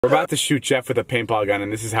We're about to shoot Jeff with a paintball gun,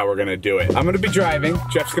 and this is how we're gonna do it. I'm gonna be driving,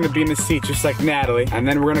 Jeff's gonna be in the seat just like Natalie, and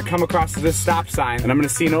then we're gonna come across to this stop sign, and I'm gonna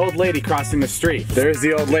see an old lady crossing the street. There's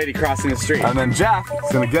the old lady crossing the street. And then Jeff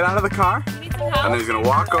is gonna get out of the car, and then he's gonna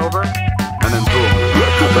walk over, and then boom.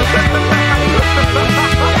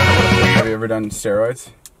 Have you ever done steroids?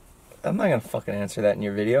 I'm not gonna fucking answer that in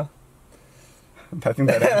your video. I think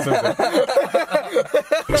that answers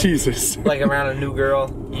it. Jesus. Like around a new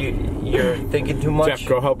girl, you're thinking too much. Jeff,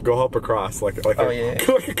 go help her cross. Like oh yeah.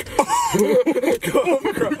 Go help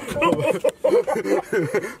her cross.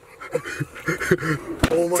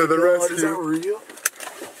 Oh my God, rescue. Is that real?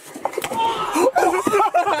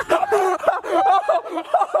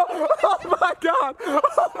 Oh my God! Oh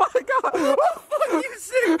my God! You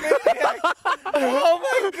sick maniac! Oh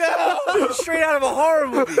my God! Straight out of a horror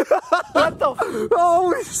movie. What the?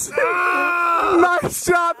 Holy shit! Nice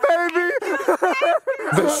shot, baby!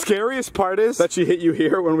 The scariest part is that she hit you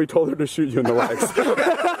here when we told her to shoot you in the legs.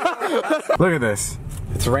 Look at this.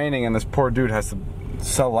 It's raining and this poor dude has to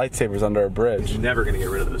sell lightsabers under a bridge. You're never gonna get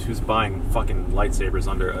rid of those. Who's buying fucking lightsabers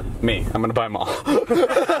under a... Me. I'm gonna buy them all.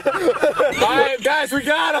 Alright, guys, we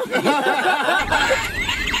got him!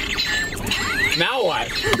 Now what?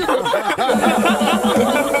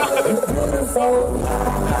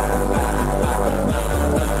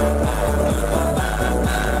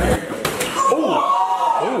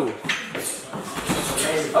 Ooh.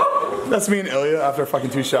 That's me and Ilya after fucking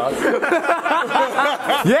 2 shots.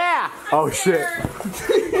 Yeah! Oh shit.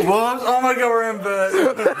 Well, oh my God, we're in bed.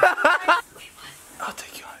 I'll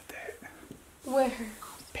take you on a date. Where?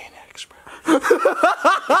 Panic Express.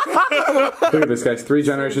 Look at this, guys. 3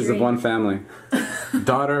 generations of one family.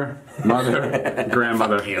 Daughter, mother,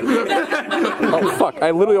 grandmother. Oh fuck,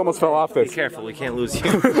 I literally almost fell off this. Be careful, we can't lose you.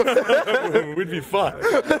 We'd be fucked.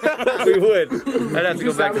 We would. I'd have to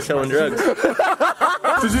go back to selling drugs.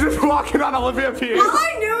 Did you just walk in on Olivia peeing? All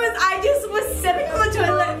I knew is I just was sitting on the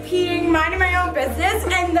toilet peeing, minding my own business,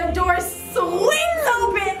 and the door swings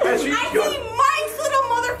open. I see Mike's little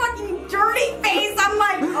motherfucking dirty face. I'm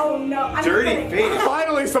like, oh no. Dirty face?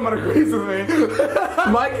 Finally someone agrees with me.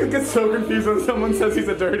 Mike gets so confused when someone says he's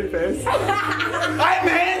a dirty face. I'm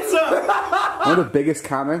handsome! One of the biggest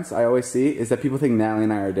comments I always see is that people think Natalie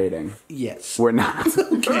and I are dating. Yes. We're not.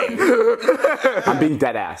 Okay. I'm being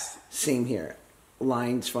dead ass. Same here.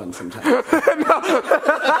 Lying's fun sometimes. But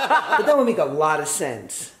that would make a lot of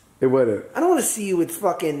sense. It wouldn't. I don't want to see you with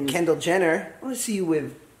fucking Kendall Jenner. I want to see you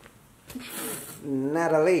with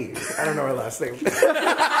Natalie. I don't know her last name.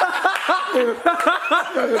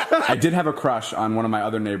 I did have a crush on one of my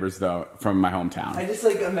other neighbors though, from my hometown. I just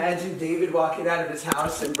like imagine David walking out of his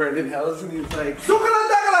house in Vernon Hills and he's like,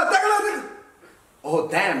 oh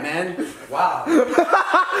damn man, wow.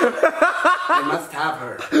 I must have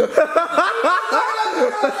her.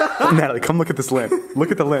 Natalie, come look at this lint.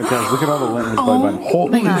 Look at the lint, guys. Look at all the lint in his belly button.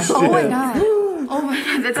 Holy shit. Oh my God. Oh my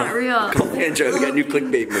God, that's not real. Andrew, we got new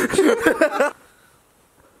clickbait moves.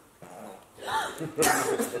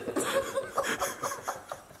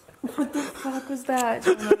 What the fuck was that,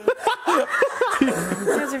 Jonah? You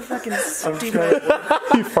guys are fucking stupid.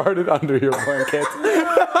 He farted under your blanket.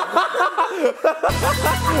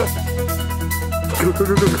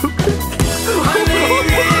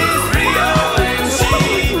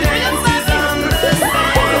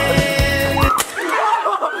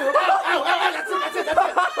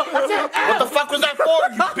 What the fuck was that for,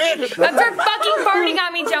 you bitch? That's for fucking farting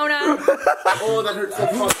on me, Jonah. Oh, that hurts so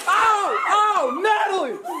much. Oh,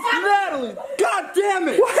 Natalie! Natalie! God damn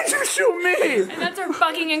it! Why'd you shoot me? And that's for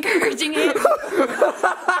fucking encouraging him.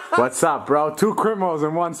 What's up, bro? 2 criminals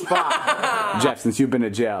in one spot. Jeff, since you've been to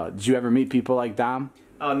jail, did you ever meet people like Dom?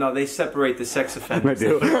 Oh no, they separate the sex offenders. I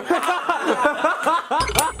do.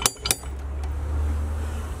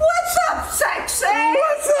 What's up, sexy?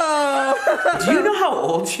 What's up? Do you know how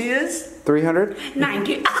old she is? 300?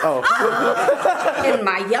 90. Oh. In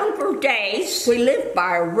my younger days, we lived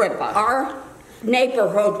by a river. Our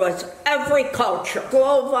neighborhood was every culture.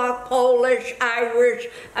 Slovak, Polish, Irish,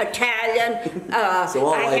 Italian. So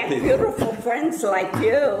all I white had people. beautiful friends like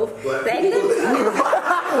you. They lived.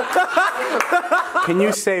 Can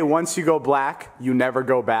you say once you go black, you never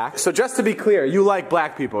go back? So just to be clear, you like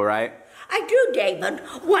black people, right? I do, David.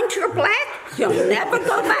 Once you're black, you'll never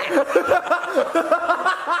go back.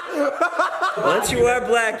 Once you are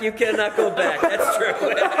black, you cannot go back. That's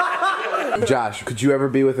true. Josh, could you ever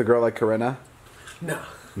be with a girl like Corinna? No.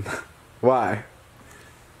 Why?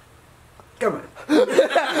 Come on.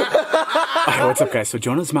 Alright, what's up guys? So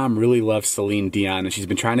Jonah's mom really loves Celine Dion and she's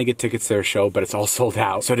been trying to get tickets to her show, but it's all sold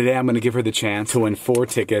out. So today I'm gonna give her the chance to win 4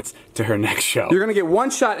 tickets to her next show. You're gonna get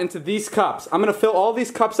 1 shot into these cups. I'm gonna fill all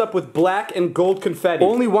these cups up with black and gold confetti.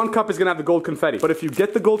 Only 1 cup is gonna have the gold confetti. But if you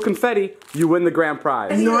get the gold confetti, you win the grand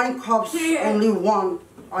prize. 9 cups, only 1.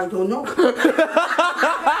 I don't know.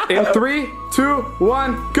 In 3, 2,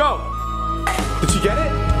 1, go! Did you get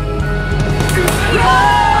it?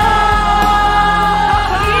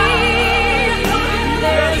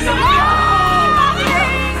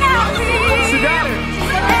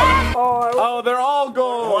 Oh, they're all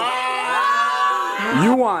gold. Wow.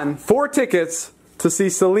 You won 4 tickets to see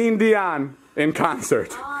Celine Dion in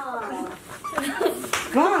concert.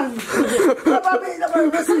 I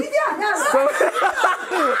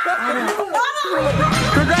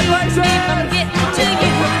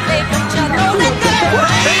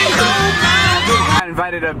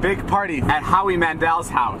invited a big party at Howie Mandel's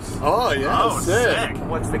house. Oh, yeah. Oh, sick.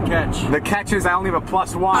 What's the catch? The catch is I only have a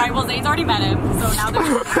 +1. Alright, well Zane's already met him, so now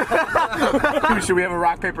there's... Should we have a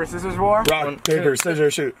rock, paper, scissors war? Rock, paper,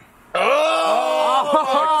 scissors, shoot. Oh!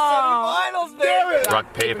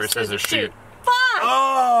 Rock, paper, scissors, shoot.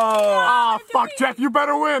 Oh, fuck, Jeff, you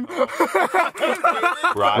better win.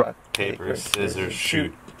 Rock, paper, scissors,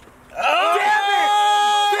 shoot. Oh,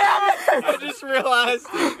 damn it! I just realized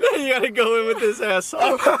that you gotta go in with this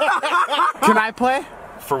asshole. Can I play?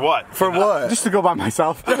 For what? For what? Just to go by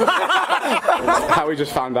myself. Howie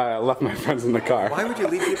just found out I left my friends in the car. Why would you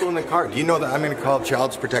leave people in the car? Do you know that I'm going to call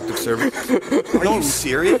Child's Protective Service? Are you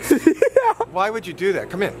serious? Yeah. Why would you do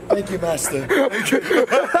that? Come in. Thank you, master. Come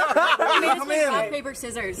in. Rock, paper,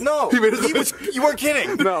 scissors. No, you weren't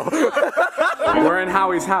kidding. No. We're in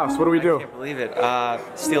Howie's house. What do we do? I can't believe it.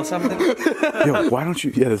 Steal something? Yo, why don't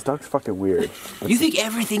you? Yeah, this dog's fucking weird. You think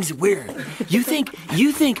everything's weird. You think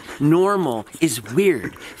normal is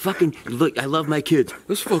weird. Fucking, look, I love my kids.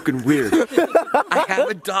 That's fucking weird. I have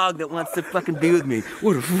a dog that wants to fucking be with me.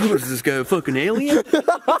 What is this guy, a fucking alien?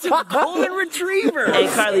 It's a golden retriever. Hey,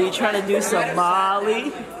 Carly, you trying to do some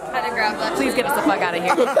Molly? Had to grab that. Please get us the fuck out of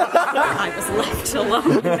here. I was left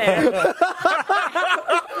alone there.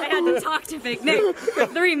 I had to talk to Big Nick for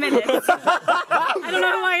 3 minutes. I don't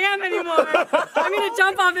know who I am anymore. I'm gonna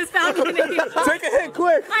jump off this balcony. Take a hit,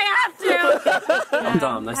 quick. I have to. I'm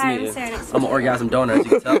Dom. Nice to meet you. Sarah. I'm an orgasm donor, as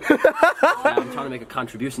you can tell. Yeah, I'm trying to make a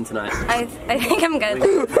contribution tonight. I think I'm good.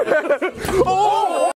 Oh!